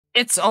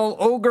It's all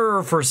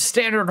Ogre for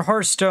standard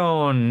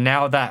Hearthstone,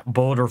 now that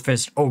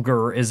Boulderfist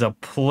Ogre is a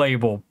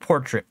playable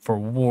portrait for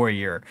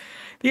Warrior.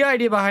 The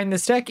idea behind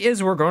this deck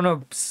is we're going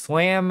to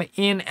slam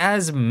in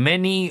as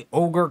many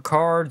Ogre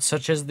cards,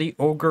 such as the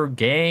Ogre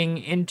Gang,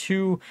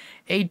 into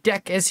a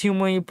deck as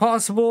humanly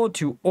possible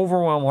to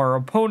overwhelm our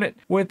opponent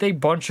with a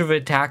bunch of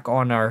attack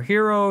on our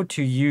hero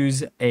to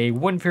use a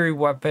Wind Fury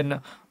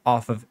weapon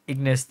off of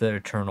Ignis the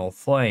Eternal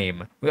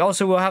Flame. We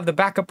also will have the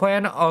backup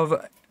plan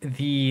of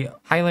the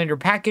Highlander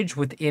package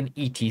within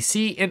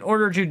ETC in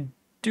order to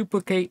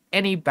duplicate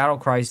any battle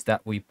cries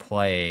that we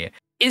play.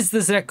 Is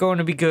this deck going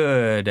to be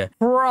good?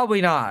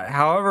 Probably not.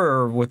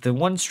 However, with the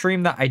one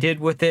stream that I did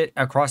with it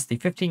across the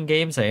 15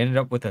 games, I ended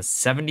up with a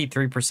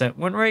 73%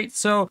 win rate.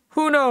 So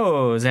who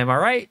knows? Am I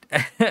right?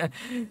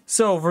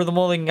 So for the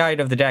Mulligan guide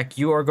of the deck,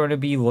 you are going to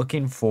be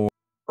looking for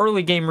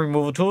early game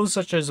removal tools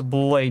such as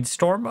Blade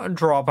Storm,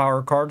 draw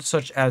power cards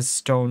such as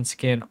Stone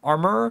Skin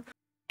Armor,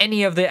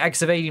 any of the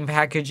Excavating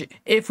package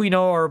if we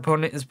know our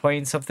opponent is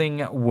playing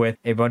something with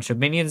a bunch of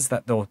minions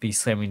that they'll be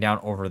slamming down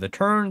over the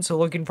turn. So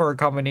looking for a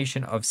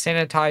combination of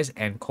Sanitize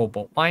and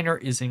Cobalt Miner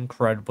is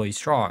incredibly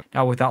strong.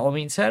 Now with that all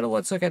being said,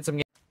 let's look at some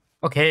games.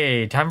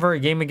 Okay, time for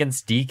a game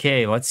against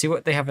DK. Let's see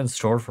what they have in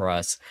store for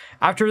us.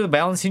 After the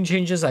balancing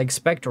changes, I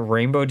expect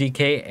Rainbow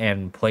DK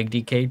and Plague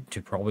DK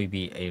to probably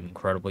be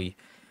incredibly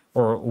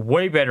or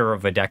way better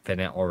of a deck than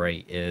it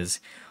already is.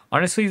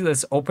 Honestly,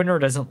 this opener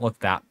doesn't look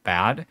that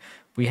bad.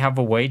 We have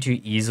a way to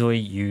easily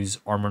use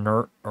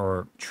Armor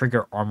or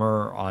trigger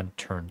armor on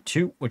turn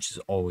 2, which is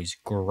always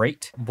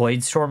great.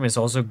 Blade Storm is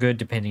also good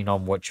depending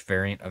on which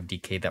variant of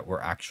DK that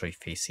we're actually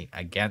facing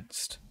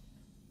against.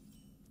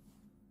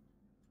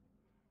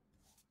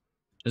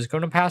 Just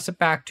going to pass it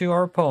back to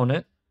our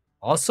opponent.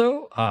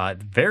 Also,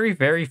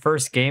 very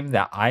first game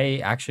that I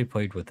actually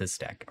played with this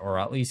deck, or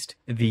at least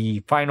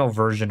the final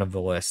version of the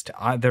list.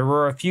 There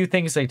were a few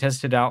things I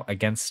tested out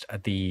against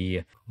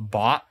the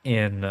bot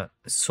in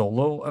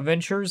solo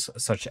adventures,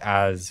 such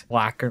as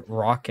Black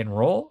Rock and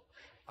Roll.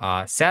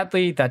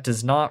 Sadly, that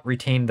does not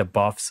retain the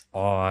buffs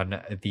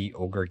on the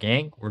Ogre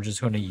Gang. We're just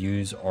going to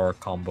use our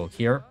combo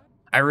here.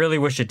 I really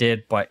wish it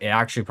did, but it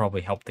actually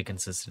probably helped the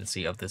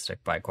consistency of this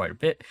deck by quite a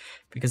bit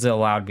because it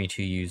allowed me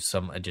to use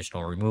some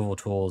additional removal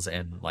tools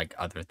and like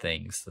other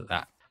things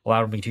that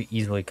allowed me to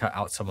easily cut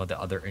out some of the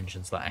other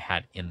engines that I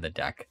had in the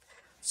deck.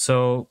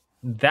 So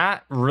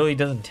that really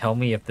doesn't tell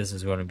me if this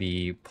is going to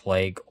be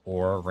Plague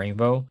or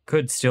Rainbow.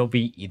 Could still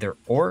be either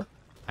or.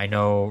 I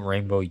know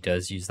Rainbow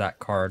does use that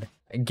card.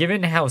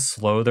 Given how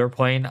slow they're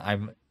playing, I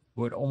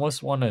would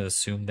almost want to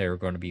assume they're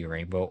going to be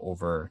Rainbow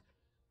over...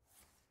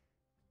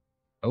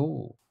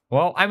 Oh,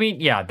 well, I mean,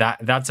 yeah,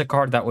 that's a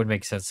card that would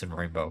make sense in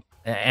Rainbow.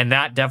 And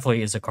that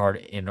definitely is a card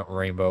in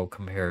Rainbow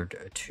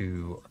compared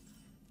to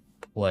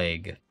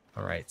Plague.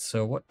 All right,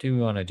 so what do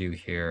we want to do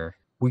here?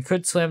 We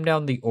could slam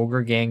down the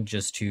Ogre Gang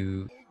just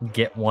to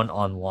get one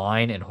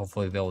online, and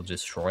hopefully they'll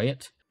destroy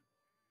it.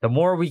 The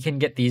more we can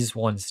get these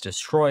ones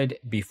destroyed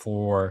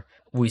before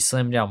we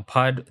slam down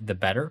Pud, the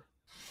better.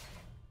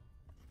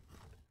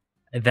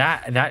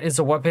 That is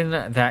a weapon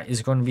that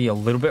is going to be a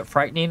little bit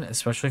frightening,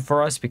 especially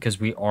for us because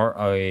we are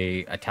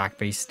a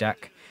attack-based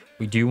deck.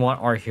 We do want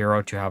our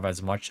hero to have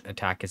as much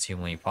attack as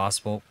humanly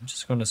possible. I'm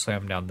just going to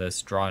slam down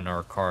this, drawing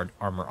our card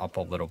armor up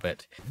a little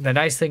bit. The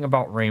nice thing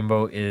about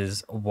Rainbow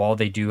is while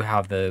they do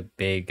have the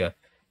big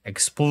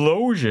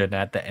explosion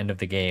at the end of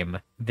the game,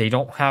 they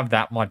don't have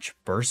that much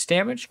burst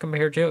damage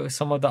compared to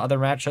some of the other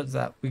matchups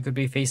that we could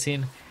be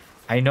facing.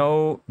 I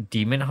know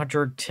Demon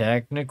Hunter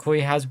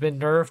technically has been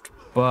nerfed,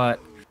 but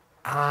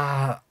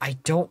I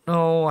don't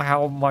know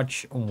how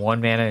much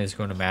one mana is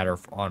going to matter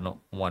on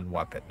one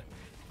weapon.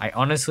 I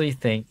honestly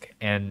think,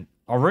 and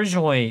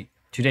originally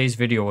today's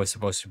video was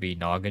supposed to be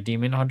Naga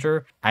Demon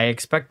Hunter. I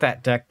expect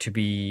that deck to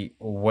be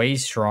way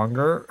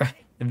stronger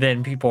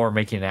than people are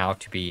making it out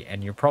to be,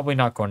 and you're probably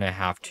not going to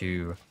have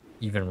to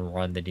even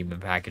run the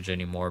Demon package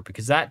anymore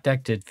because that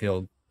deck did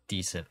feel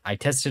decent. I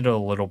tested it a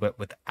little bit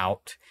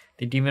without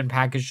the Demon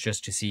package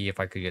just to see if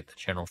I could get the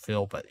general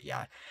feel, but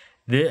yeah.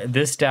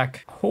 This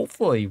deck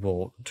hopefully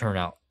will turn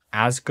out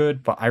as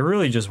good, but I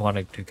really just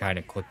wanted to kind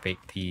of clickbait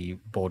the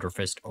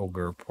Boulderfist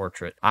Ogre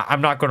portrait.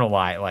 I'm not going to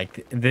lie,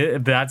 like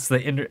that's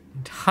the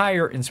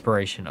entire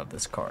inspiration of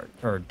this card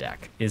or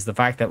deck is the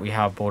fact that we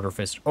have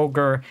Boulderfist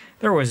Ogre.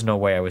 There was no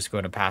way I was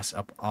going to pass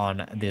up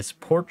on this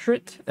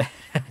portrait,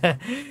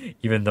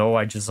 even though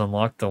I just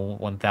unlocked the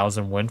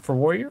 1000 win for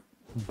Warrior.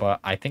 But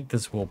I think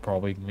this will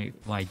probably be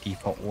my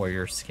default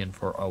Warrior skin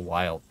for a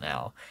while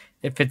now.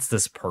 It fits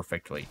this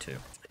perfectly too.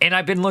 And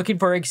I've been looking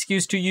for an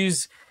excuse to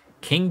use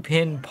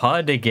Kingpin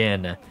Pud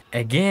again.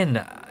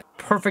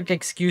 Perfect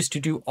excuse to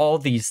do all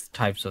these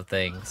types of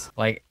things.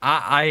 Like,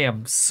 I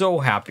am so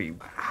happy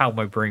how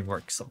my brain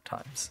works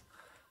sometimes.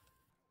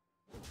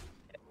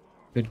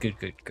 Good.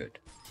 Get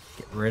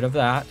rid of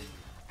that.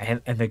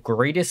 And the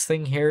greatest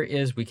thing here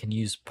is we can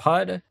use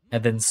Pud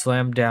and then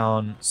slam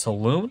down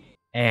Saloon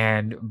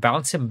and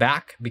bounce him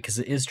back because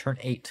it is turn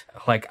 8.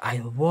 Like, I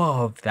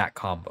love that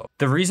combo.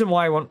 The reason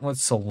why I went with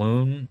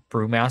Saloon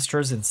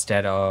Brewmasters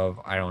instead of,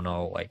 I don't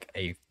know, like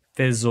a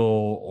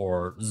Fizzle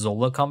or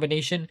Zola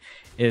combination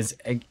is,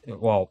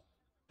 well,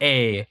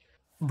 A,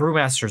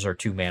 Brewmasters are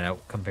 2 mana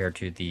compared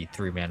to the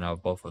 3 mana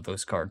of both of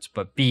those cards,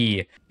 but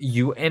B,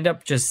 you end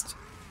up just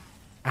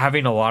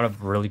having a lot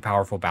of really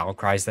powerful battle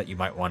cries that you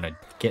might want to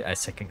get a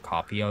second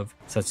copy of,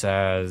 such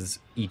as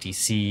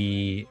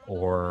ETC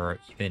or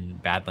even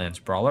Badlands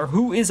Brawler,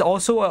 who is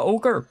also an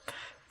ogre.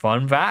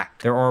 Fun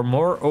fact, there are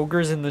more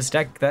ogres in this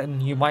deck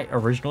than you might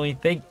originally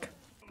think.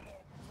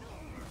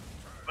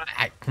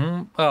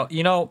 Well,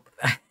 you know,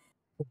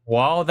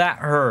 while that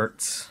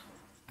hurts,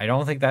 I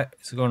don't think that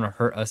is going to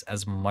hurt us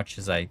as much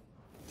as it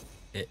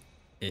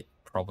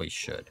probably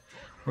should.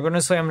 We're going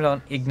to slam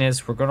down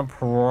Ignis. We're going to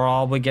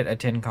probably get a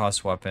 10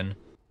 cost weapon.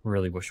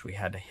 Really wish we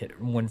had to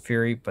hit Wind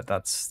Fury, but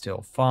that's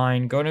still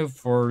fine. Going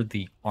for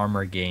the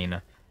armor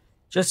gain,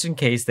 just in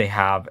case they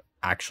have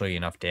actually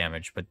enough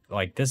damage. But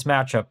like this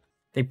matchup,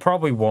 they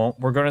probably won't.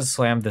 We're going to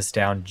slam this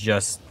down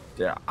just...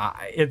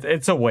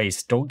 it's a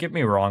waste. Don't get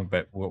me wrong,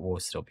 but we'll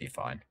still be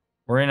fine.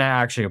 We're in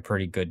actually a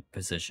pretty good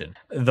position.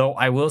 Though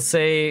I will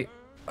say...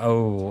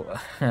 Oh,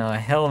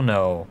 hell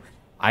no.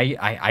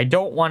 I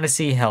don't want to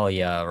see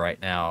Helia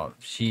right now.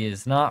 She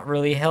is not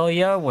really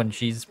Helia when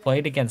she's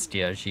played against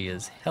you. She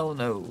is hell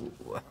no.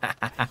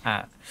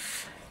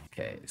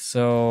 Okay,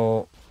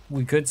 so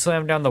we could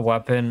slam down the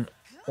weapon,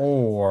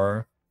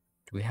 or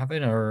do we have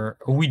another?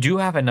 Oh, we do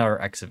have another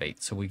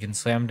Excavate, so we can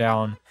slam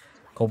down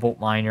Cobalt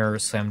Miner,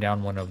 slam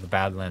down one of the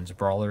Badlands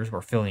Brawlers.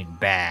 We're feeling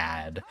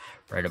bad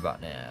right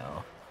about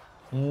now.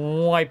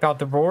 Wipe out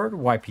the board,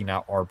 wiping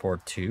out our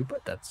board too,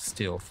 but that's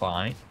still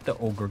fine. The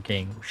Ogre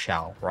Gang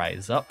shall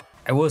rise up.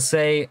 I will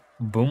say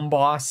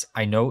Boomboss,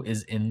 I know,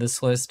 is in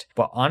this list,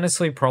 but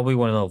honestly probably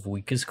one of the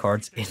weakest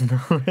cards in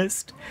the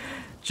list,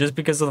 just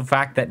because of the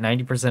fact that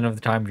 90% of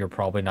the time you're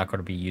probably not going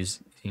to be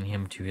using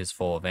him to his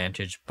full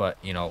advantage. But,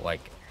 you know,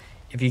 like,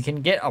 if you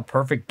can get a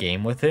perfect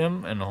game with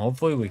him, and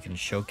hopefully we can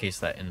showcase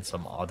that in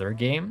some other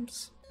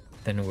games,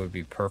 then it would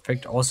be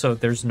perfect. Also,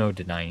 there's no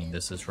denying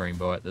this is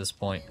Rainbow at this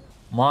point.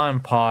 Ma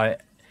and Pa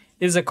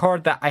is a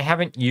card that I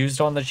haven't used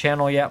on the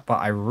channel yet,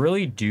 but I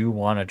really do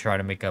want to try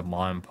to make a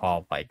Ma and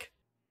Pa, like,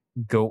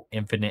 go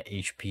infinite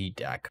HP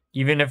deck.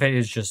 Even if it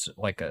is just,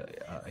 like, a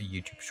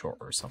YouTube short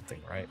or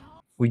something, right?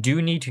 We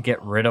do need to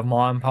get rid of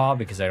Ma and Pa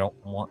because I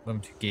don't want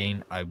them to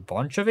gain a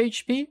bunch of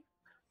HP.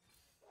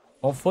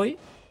 Hopefully.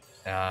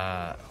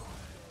 And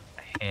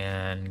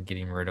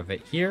getting rid of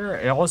it here.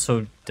 It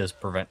also does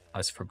prevent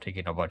us from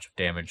taking a bunch of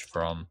damage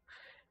from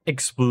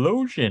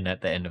Explosion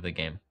at the end of the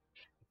game.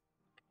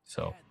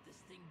 So,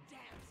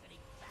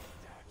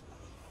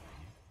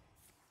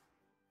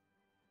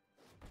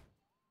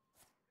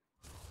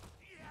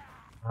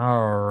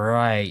 all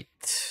right.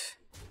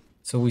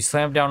 So we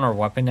slam down our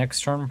weapon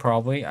next turn,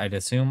 probably, I'd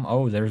assume.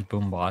 Oh, there's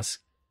Boomboss.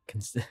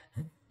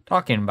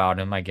 Talking about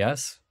him, I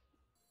guess.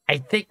 I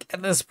think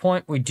at this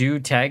point we do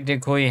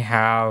technically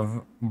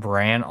have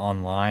Bran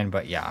online,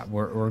 but yeah,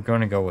 we're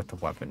going to go with the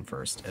weapon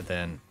first, and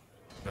then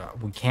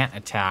we can't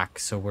attack,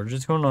 so we're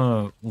just going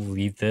to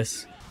leave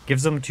this.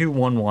 Gives them 2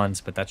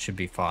 1/1s, but that should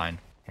be fine.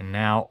 And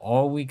now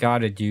all we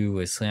gotta do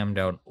is slam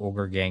down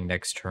Ogre Gang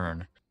next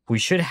turn. We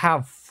should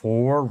have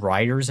 4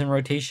 Riders in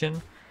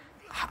rotation.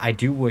 I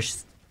do wish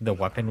the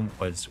weapon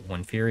was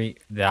Wind Fury.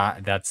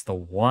 That's the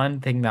one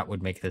thing that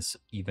would make this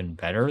even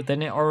better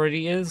than it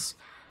already is.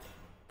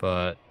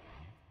 But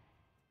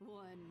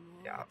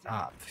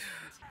yeah.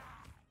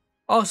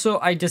 Also,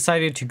 I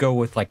decided to go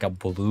with like a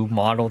blue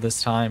model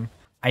this time.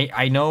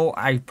 I know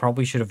I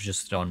probably should have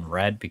just done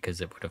red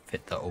because it would have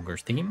fit the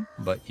Ogre's theme,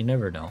 but you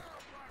never know.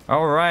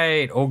 All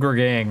right, Ogre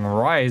Gang,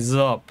 rise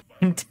up.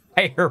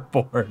 Entire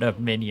board of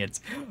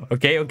minions.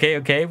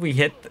 Okay. We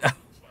hit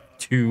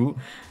 2.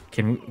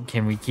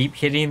 Can we keep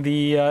hitting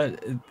the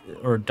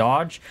or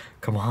dodge?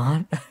 Come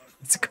on.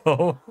 Let's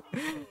go.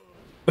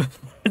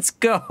 Let's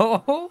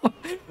go.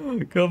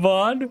 Come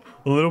on.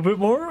 A little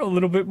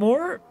bit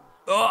more.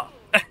 Oh.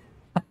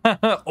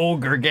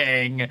 Ogre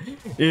Gang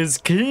is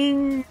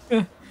king.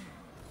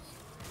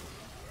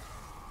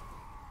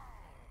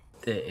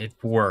 It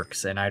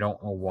works, and I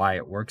don't know why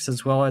it works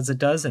as well as it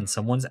does, and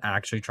someone's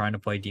actually trying to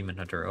play Demon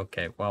Hunter.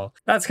 Okay, well,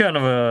 that's kind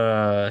of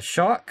a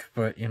shock,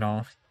 but, you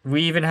know,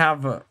 we even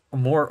have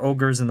more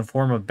ogres in the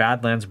form of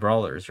Badlands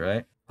Brawlers,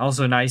 right?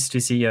 Also nice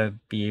to see you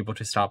be able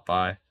to stop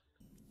by.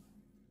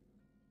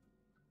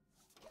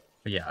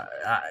 But yeah,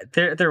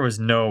 there was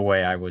no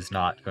way I was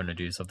not going to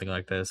do something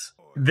like this.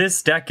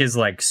 This deck is,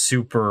 like,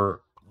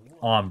 super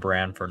on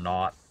brand for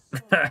Naut.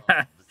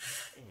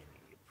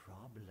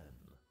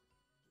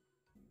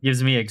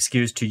 Gives me an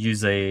excuse to use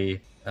the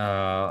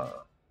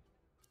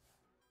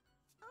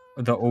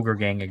Ogre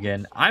Gang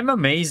again. I'm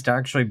amazed,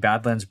 actually,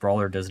 Badlands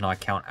Brawler does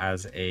not count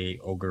as a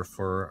Ogre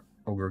for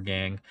Ogre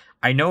Gang.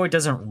 I know it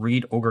doesn't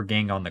read Ogre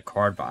Gang on the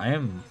card, but I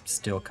am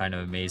still kind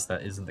of amazed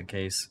that isn't the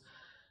case.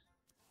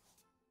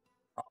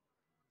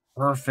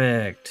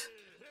 Perfect.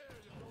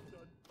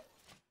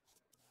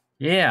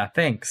 Yeah,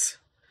 thanks.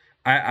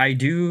 I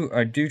do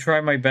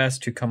try my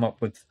best to come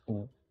up with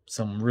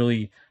some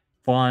really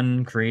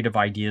fun, creative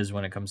ideas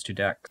when it comes to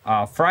deck.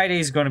 Friday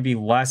is going to be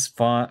less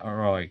fun,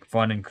 or like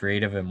fun and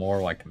creative and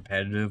more like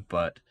competitive,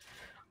 but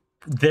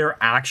they're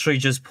actually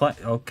just play.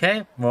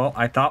 Okay, well,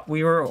 I thought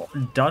we were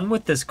done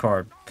with this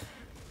card.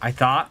 I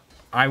thought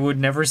I would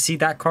never see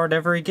that card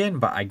ever again,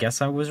 but I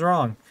guess I was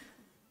wrong.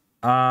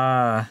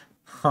 Huh.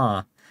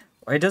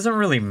 It doesn't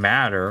really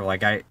matter.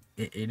 Like, it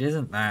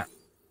isn't that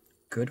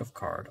good of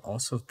card.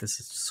 Also, this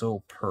is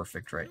so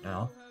perfect right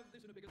now.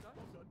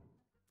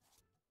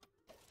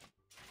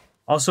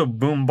 Also,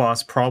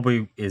 Boomboss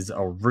probably is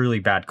a really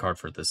bad card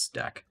for this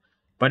deck.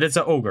 But it's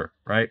an Ogre,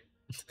 right?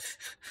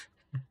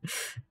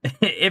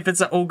 If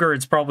it's an Ogre,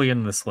 it's probably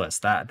in this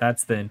list.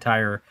 That's the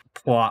entire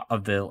plot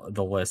of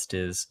the list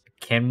is,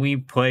 can we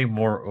play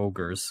more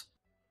Ogres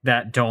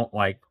that don't,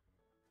 like,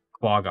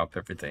 clog up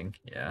everything?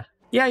 Yeah.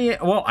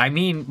 Yeah. Well, I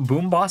mean,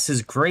 Boomboss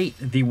is great.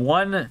 The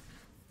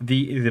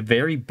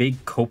very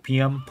big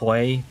copium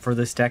play for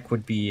this deck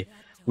would be,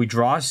 we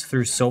draw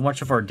through so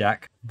much of our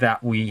deck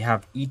that we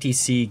have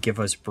ETC give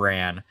us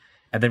Bran,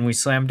 and then we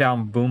slam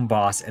down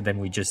Boomboss, and then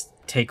we just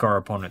take our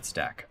opponent's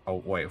deck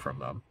away from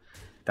them.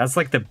 That's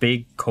like the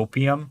big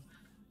copium.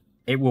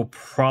 It will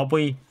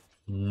probably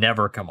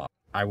never come up.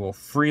 I will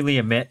freely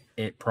admit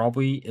it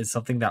probably is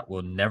something that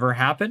will never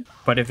happen.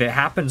 But if it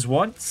happens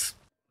once,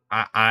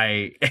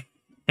 I'm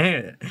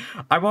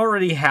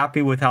already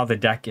happy with how the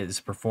deck is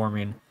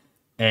performing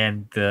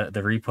and the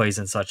replays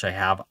and such I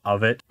have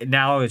of it.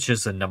 Now it's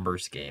just a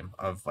numbers game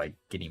of like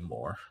getting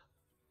more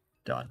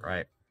done,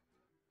 right?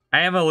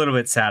 I am a little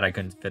bit sad I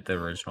couldn't fit the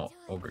original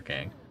Ogre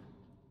Gang.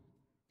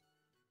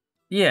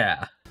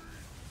 Yeah.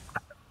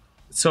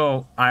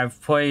 So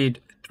I've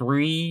played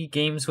 3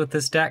 games with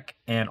this deck,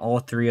 and all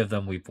 3 of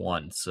them we've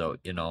won. So,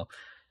 you know,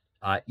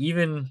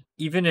 even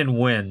in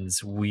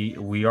wins,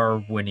 we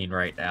are winning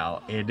right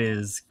now. It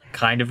is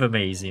kind of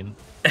amazing.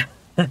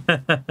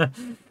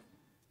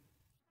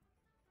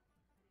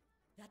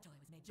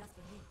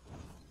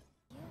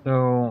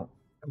 So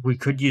we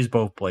could use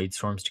both Blade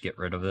Storms to get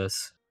rid of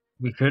this.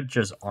 We could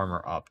just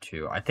armor up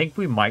too. I think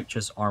we might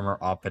just armor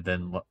up and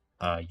then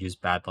use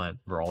Badlands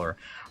Brawler.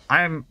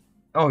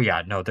 Oh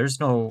yeah, no, there's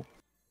no...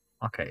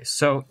 Okay,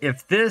 so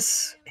if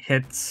this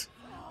hits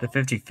the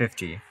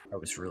 50-50, I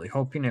was really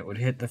hoping it would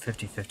hit the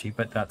 50-50,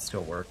 but that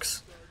still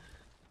works.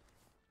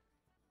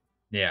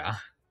 Yeah.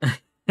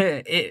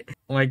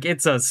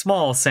 It's a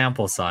small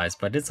sample size,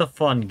 but it's a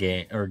fun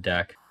game or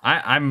deck.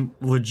 I'm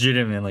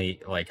legitimately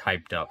like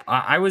hyped up.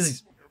 I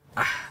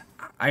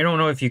don't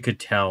know if you could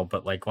tell,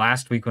 but like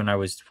last week when I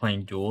was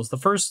playing duels, the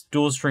first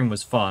duel stream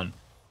was fun,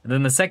 and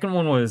then the second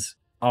one was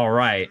all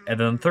right, and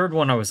then the third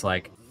one I was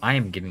like, I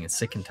am getting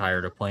sick and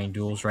tired of playing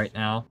duels right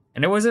now.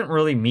 And it wasn't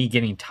really me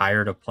getting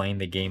tired of playing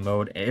the game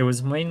mode. It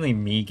was mainly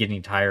me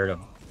getting tired of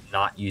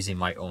not using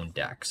my own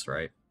decks,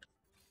 right?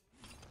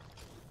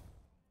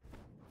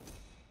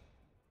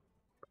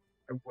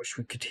 I wish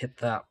we could hit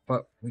that,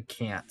 but we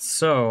can't.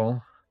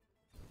 So...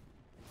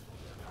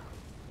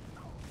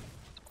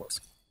 close.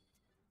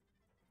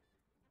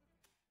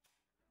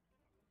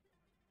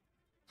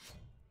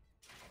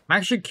 I'm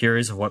actually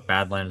curious of what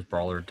Badlands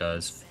Brawler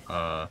does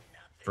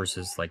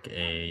versus like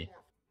a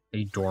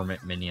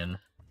dormant minion.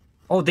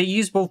 Oh, they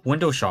use both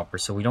Window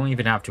Shoppers, so we don't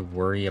even have to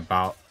worry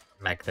about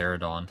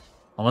Magtheridon.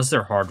 Unless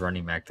they're hard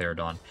running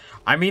Magtheridon.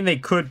 I mean, they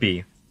could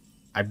be.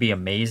 I'd be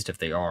amazed if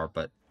they are,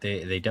 but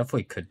they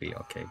definitely could be.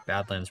 Okay,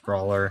 Badlands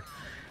Brawler.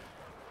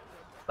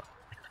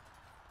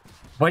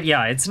 But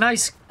yeah, it's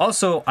nice.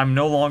 Also, I'm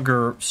no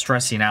longer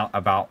stressing out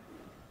about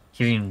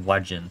hitting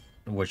Legend,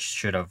 which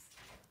should have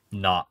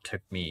not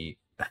took me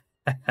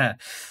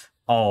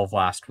all of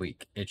last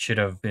week. It should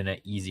have been an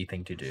easy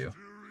thing to do.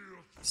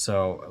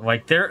 So,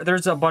 like,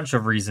 there's a bunch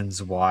of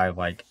reasons why,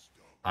 like,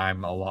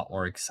 I'm a lot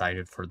more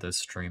excited for this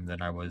stream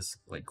than I was,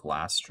 like,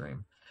 last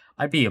stream.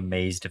 I'd be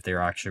amazed if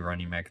they're actually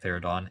running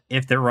Magtheridon.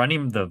 If they're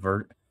running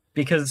the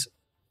because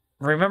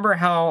remember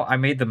how I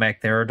made the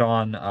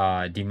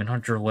Magtheridon Demon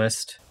Hunter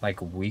list,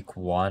 like, week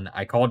 1?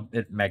 I called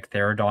it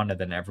Magtheridon, and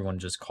then everyone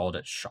just called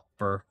it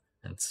Shopper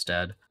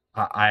instead.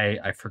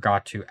 I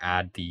forgot to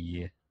add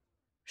the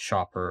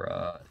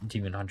Shopper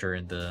Demon Hunter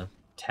in the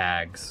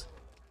tags.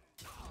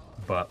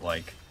 But,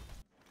 like,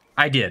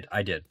 I did.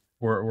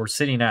 We're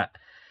sitting at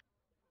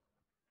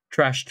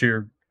trash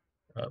tier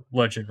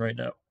Legend right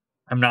now.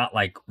 I'm not,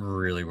 like,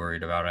 really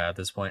worried about it at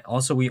this point.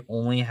 Also, we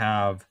only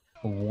have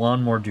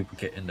 1 more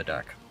duplicate in the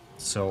deck.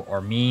 So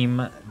our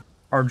meme,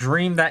 our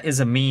dream that is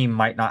a meme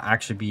might not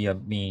actually be a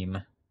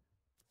meme.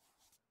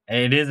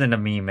 It isn't a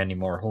meme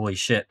anymore. Holy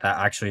shit, that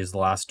actually is the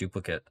last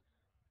duplicate.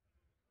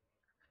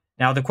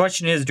 Now, the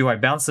question is, do I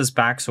bounce this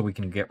back so we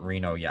can get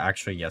Reno? Yeah,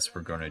 actually, yes,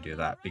 we're going to do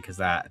that, because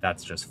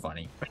that's just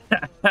funny.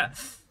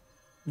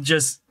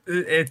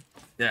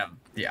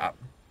 Yeah.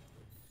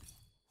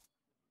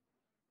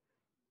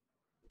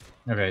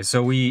 Okay,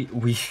 so we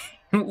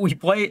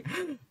play...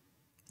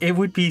 It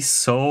would be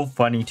so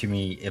funny to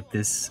me if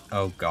this...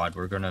 Oh, God,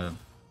 we're going to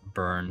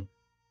burn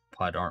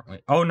Pud, aren't we?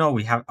 Oh, no,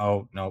 we have...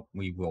 Oh, no,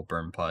 we will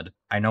burn Pud.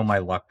 I know my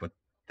luck with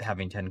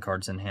having 10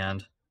 cards in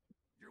hand.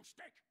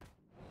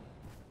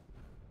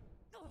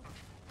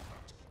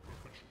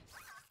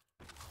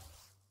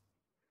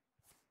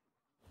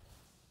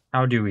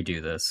 How do we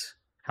do this?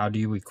 How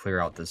do we clear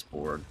out this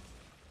board?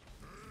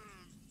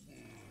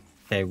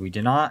 Okay, we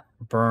did not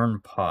burn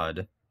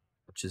Pud,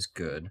 which is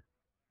good.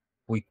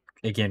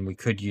 Again, we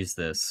could use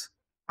this.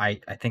 I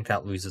think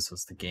that loses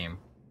us the game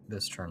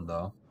this turn,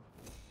 though.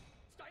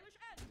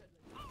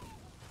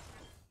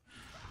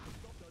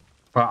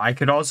 But I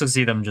could also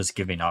see them just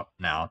giving up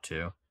now,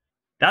 too.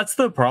 That's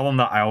the problem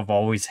that I've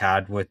always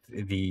had with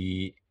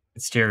the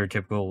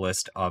stereotypical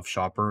list of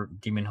Shopper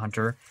Demon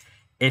Hunter.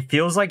 It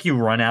feels like you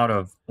run out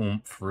of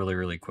oomph really,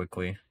 really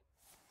quickly.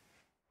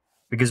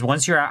 Because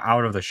once you're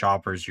out of the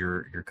Shoppers,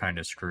 you're kind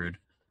of screwed.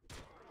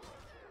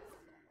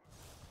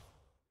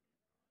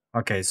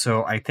 Okay,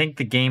 so I think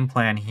the game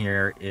plan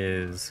here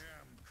is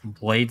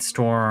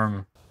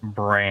Bladestorm,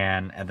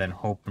 Bran, and then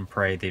hope and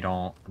pray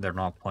they're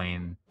not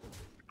playing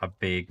a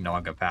big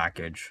Naga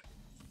package.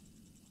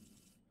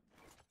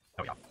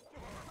 Oh yeah.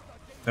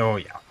 Oh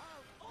yeah.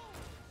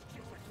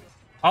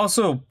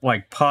 Also,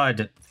 like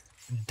Pud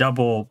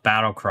double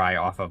battle cry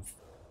off of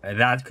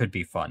that could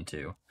be fun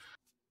too.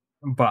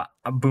 But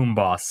a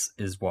Boomboss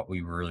is what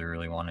we really,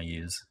 really want to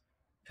use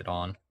it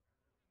on.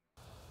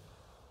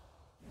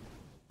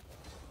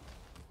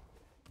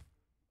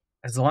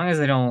 As long as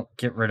they don't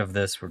get rid of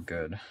this, we're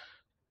good.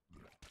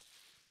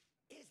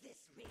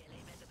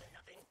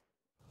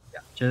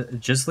 Yeah,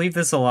 just leave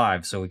this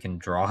alive so we can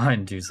draw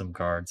and do some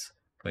cards,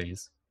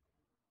 please.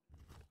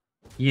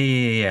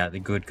 Yeah.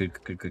 Good.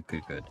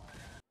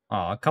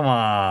 Oh, come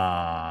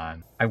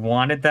on. I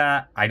wanted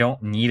that. I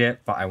don't need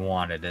it, but I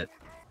wanted it.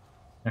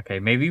 Okay,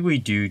 maybe we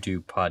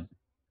do Pud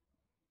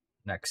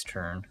next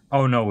turn.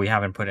 Oh no, we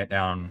haven't put it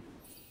down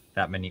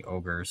that many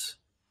ogres.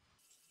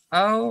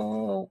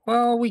 Oh,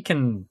 well, we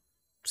can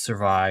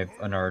survive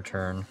another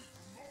turn.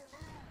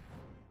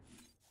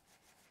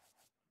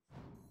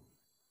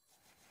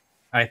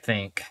 I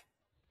think.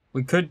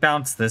 We could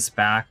bounce this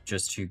back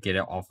just to get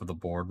it off of the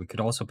board. We could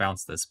also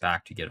bounce this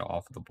back to get it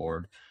off of the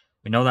board.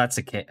 We know that's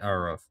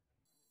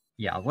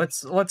yeah,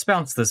 let's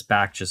bounce this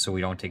back just so we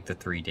don't take the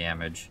 3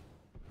 damage.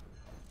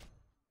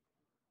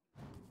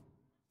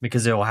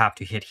 Because it'll have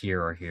to hit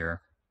here or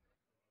here.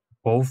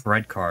 Both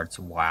red cards,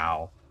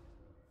 wow.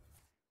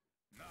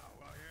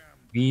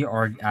 We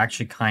are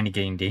actually kind of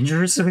getting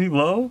dangerously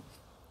low.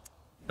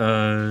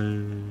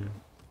 Okay,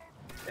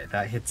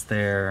 that hits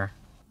there.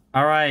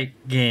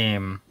 Alright,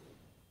 game.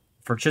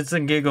 For shits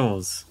and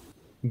giggles,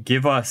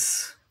 give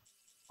us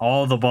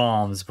all the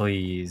bombs,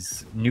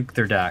 please. Nuke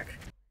their deck.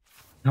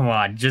 Come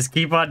on, just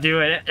keep on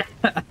doing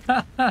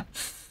it.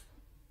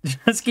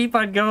 Just keep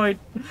on going.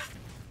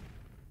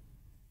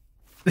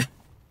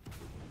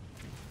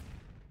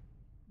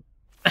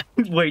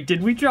 Wait,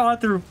 did we draw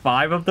through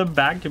 5 of them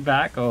back to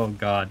back? Oh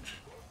god.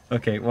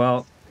 Okay,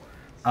 well,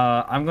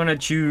 I'm gonna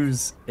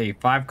choose a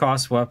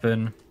 5-cost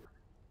weapon.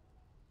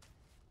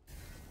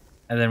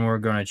 And then we're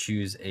gonna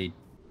choose a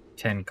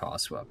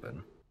 10-cost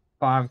weapon.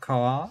 5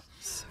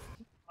 costs.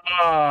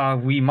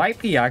 We might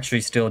be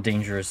actually still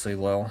dangerously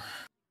low.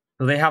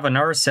 So they have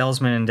another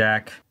salesman in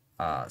deck,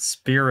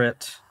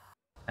 spirit,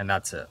 and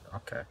that's it.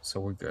 Okay, so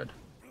we're good,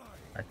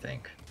 I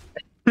think.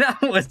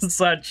 That was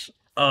such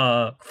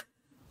a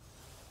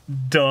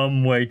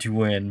dumb way to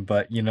win,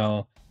 but you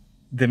know,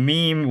 the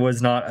meme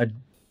was not a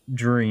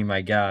dream,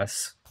 I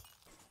guess.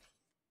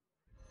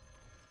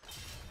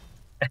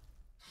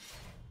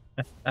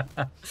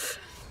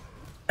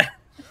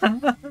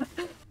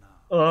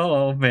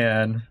 Oh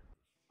man.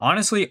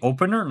 Honestly,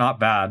 opener, not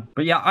bad.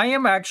 But yeah, I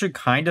am actually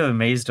kind of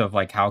amazed of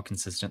like how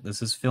consistent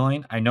this is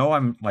feeling. I know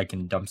I'm like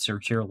in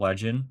dumpster tier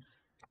legend,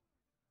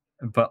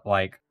 but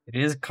like it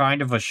is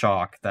kind of a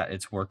shock that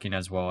it's working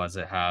as well as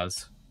it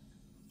has.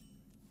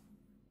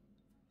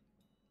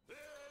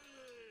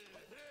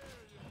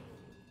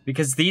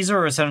 Because these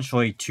are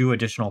essentially 2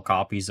 additional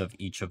copies of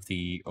each of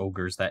the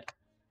ogres that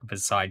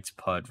besides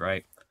Pud,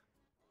 right?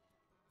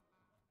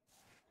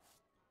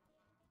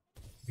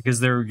 Because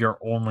they're your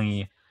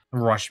only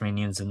rush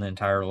minions in the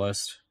entire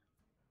list.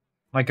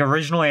 Like,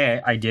 originally,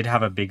 I did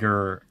have a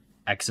bigger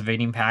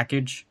excavating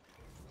package.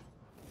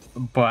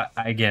 But,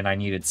 again, I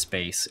needed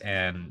space,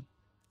 and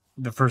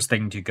the first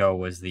thing to go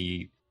was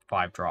the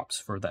 5 drops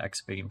for the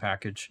excavating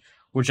package.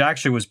 Which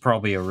actually was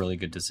probably a really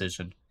good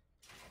decision.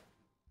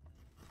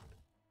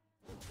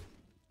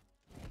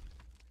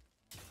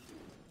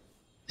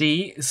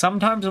 See,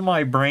 sometimes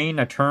my brain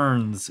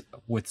turns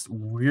with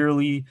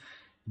really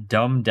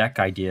dumb deck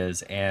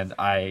ideas, and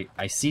I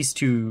cease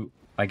to,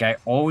 like, I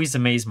always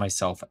amaze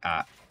myself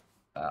at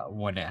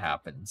when it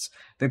happens.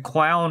 The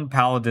clown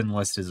paladin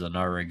list is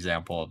another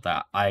example of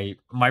that.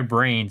 My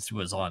brain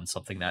was on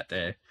something that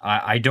day.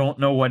 I don't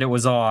know what it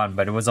was on,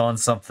 but it was on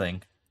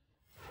something.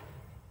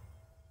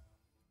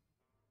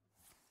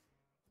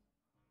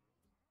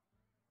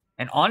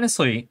 And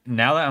honestly,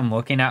 now that I'm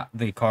looking at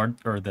the card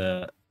or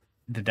the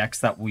decks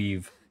that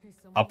we've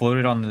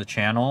uploaded on the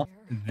channel,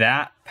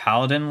 that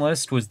paladin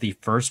list was the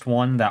first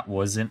one that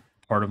wasn't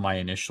part of my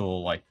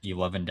initial like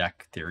 11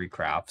 deck theory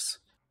crafts,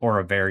 or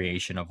a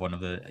variation of one of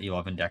the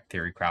 11 deck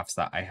theory crafts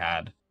that I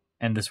had.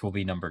 And this will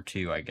be number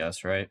 2, I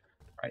guess, right?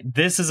 Right.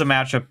 This is a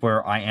matchup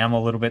where I am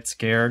a little bit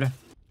scared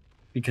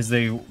because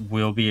they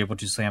will be able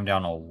to slam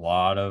down a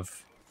lot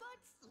of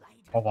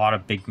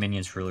big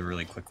minions really,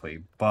 really quickly.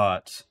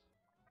 But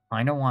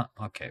I don't want...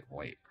 Okay,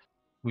 wait.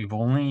 We've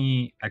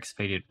only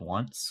excavated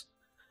once.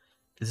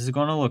 This is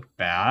going to look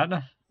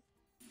bad.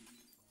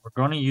 We're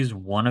going to use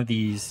one of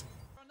these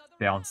to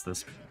bounce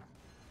this.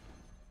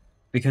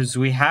 Because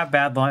we have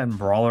Badland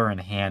Brawler in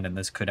hand, and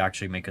this could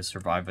actually make us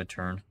survive a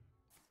turn.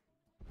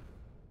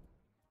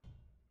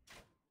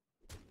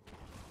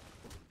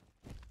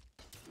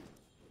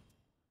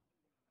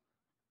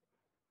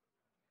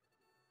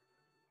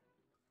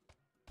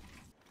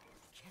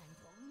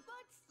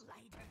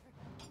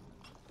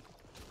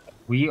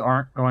 We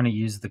aren't going to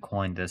use the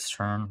coin this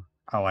turn.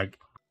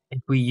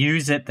 If we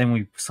use it, then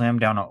we slam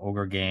down an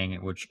Ogre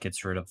Gang, which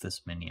gets rid of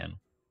this minion.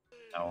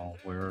 No,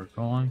 we're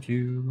going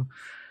to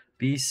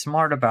be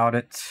smart about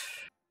it.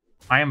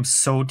 I am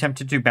so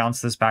tempted to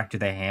bounce this back to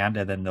the hand,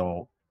 and then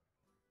they'll...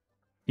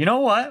 You know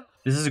what?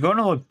 This is going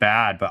to look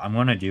bad, but I'm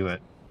going to do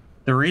it.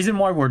 The reason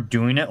why we're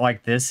doing it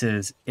like this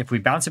is, if we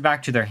bounce it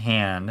back to their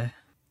hand...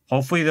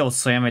 Hopefully they'll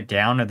slam it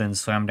down and then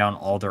slam down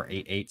all their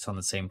 8/8s on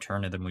the same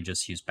turn, and then we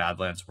just use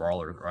Badlands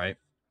Brawler, right?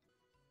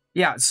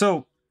 Yeah,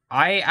 so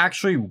I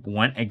actually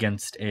went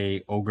against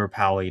a Ogre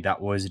Pally that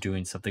was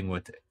doing something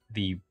with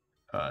the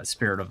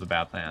Spirit of the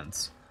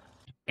Badlands.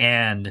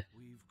 And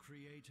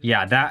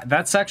yeah,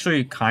 that's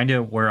actually kind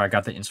of where I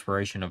got the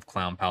inspiration of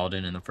Clown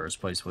Paladin in the first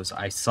place, was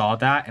I saw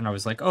that and I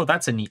was like, oh,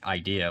 that's a neat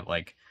idea.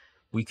 Like,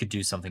 we could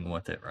do something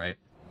with it, right?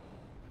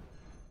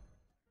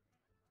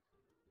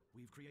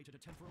 We've created a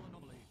temporal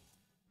anomaly.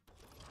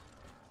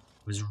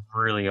 Was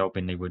really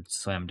hoping they would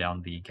slam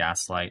down the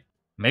Gaslight.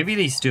 Maybe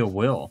they still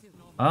will.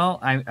 Well,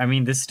 I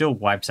mean, this still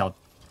wipes out,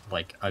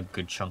 like, a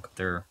good chunk of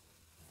their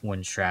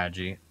win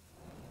strategy.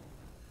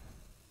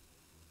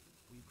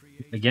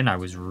 Again, I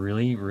was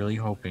really, really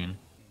hoping.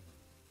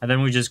 And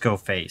then we just go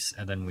face,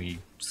 and then we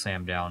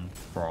slam down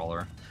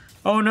Brawler.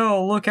 Oh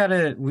no, look at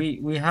it!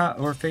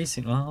 We're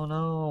facing... Oh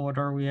no, what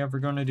are we ever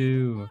gonna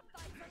do?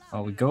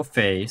 Oh, we go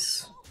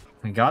face.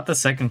 We got the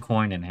second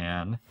coin in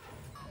hand.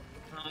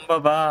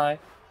 Bye-bye.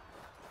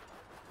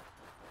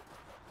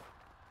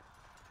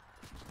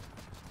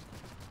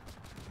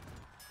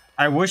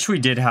 I wish we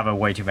did have a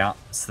way to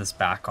bounce this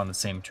back on the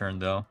same turn,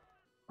 though.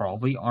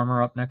 Probably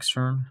armor up next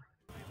turn.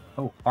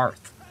 Oh,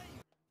 Arth.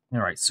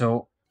 Alright,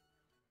 so...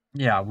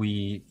 Yeah, how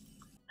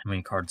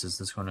many cards is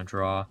this going to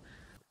draw?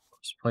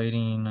 Force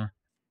plating.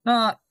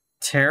 Not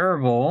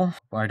terrible.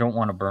 But I don't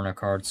want to burn a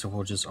card, so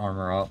we'll just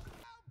armor up.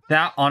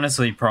 That,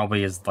 honestly,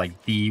 probably is,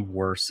 like, the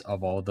worst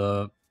of all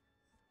the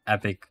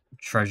epic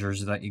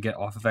treasures that you get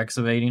off of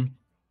excavating.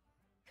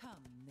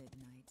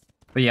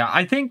 But yeah,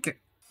 I think...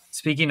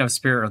 Speaking of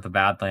Spirit of the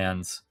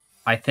Badlands,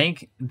 I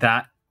think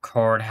that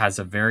card has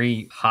a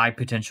very high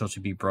potential to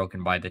be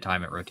broken by the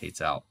time it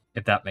rotates out,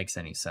 if that makes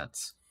any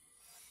sense.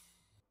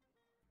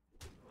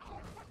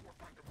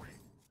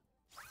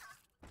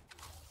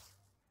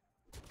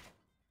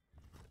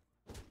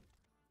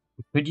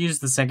 We could use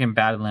the second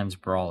Badlands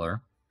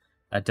Brawler.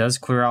 That does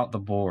clear out the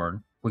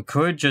board. We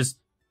could just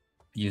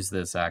use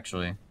this,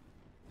 actually.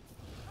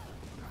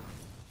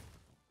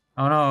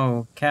 Oh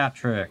no, cat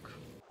trick.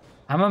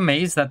 I'm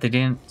amazed that they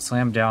didn't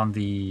slam down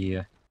the...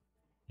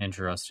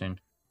 Interesting.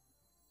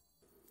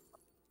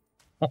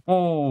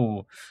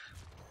 Oh!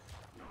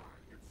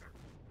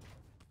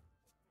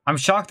 I'm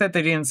shocked that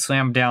they didn't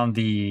slam down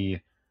the...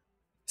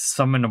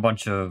 Summon a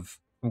bunch of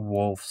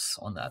wolves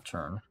on that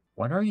turn.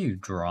 What are you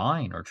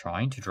drawing or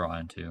trying to draw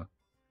into?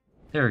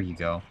 There you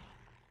go.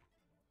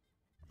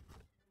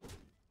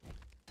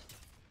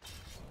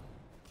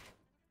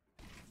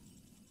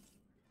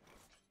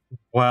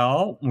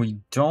 Well, we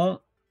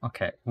don't...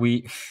 Okay,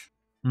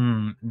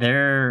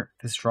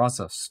 this draws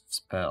a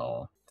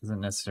spell.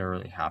 Doesn't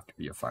necessarily have to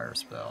be a fire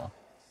spell.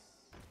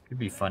 Could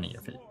be funny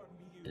if it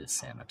is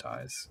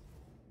sanitize.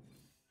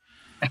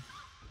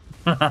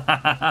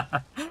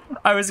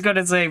 I was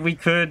gonna say we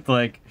could,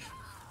 like...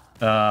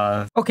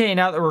 Okay,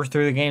 now that we're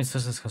through the games,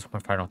 let's discuss my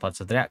final thoughts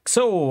of the deck.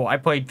 So, I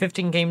played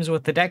 15 games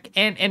with the deck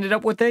and ended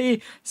up with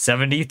a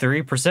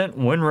 73%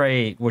 win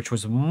rate, which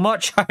was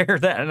much higher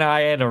than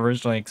I had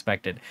originally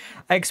expected.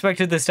 I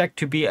expected this deck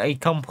to be a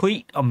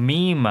complete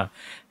meme.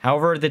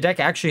 However, the deck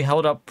actually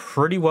held up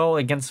pretty well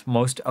against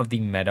most of the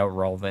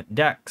meta-relevant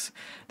decks.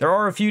 There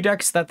are a few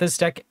decks that this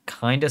deck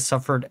kinda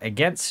suffered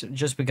against,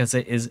 just because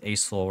it is a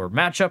slower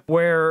matchup,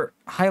 where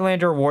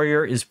Highlander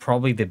Warrior is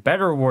probably the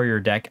better Warrior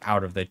deck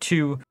out of the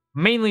two,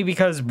 mainly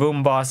because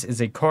Boomboss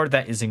is a card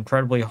that is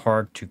incredibly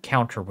hard to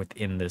counter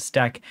within this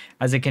deck,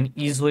 as it can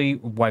easily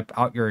wipe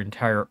out your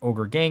entire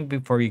Ogre gang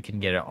before you can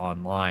get it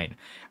online.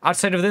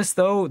 Outside of this,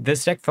 though,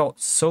 this deck felt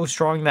so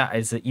strong that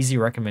it's an easy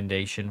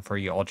recommendation for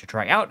you all to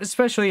try out,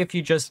 especially if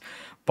you just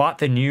bought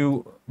the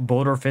new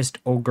Boulderfist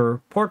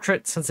Ogre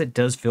Portrait since it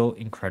does feel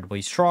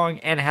incredibly strong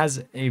and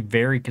has a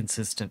very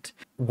consistent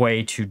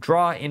way to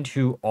draw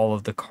into all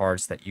of the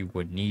cards that you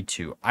would need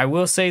to. I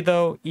will say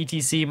though,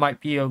 ETC might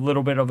be a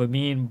little bit of a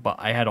meme, but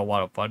I had a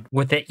lot of fun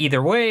with it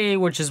either way,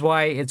 which is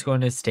why it's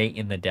going to stay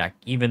in the deck,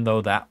 even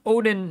though that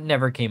Odyn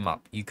never came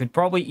up. You could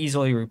probably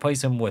easily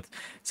replace him with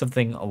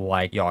something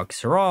like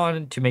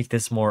Yogg-Saron to make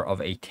this more of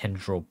a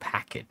tendril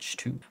package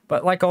too.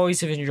 But like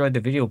always, if you enjoyed the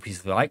video,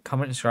 please like,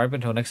 comment, and subscribe.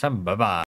 Until next time, bye bye.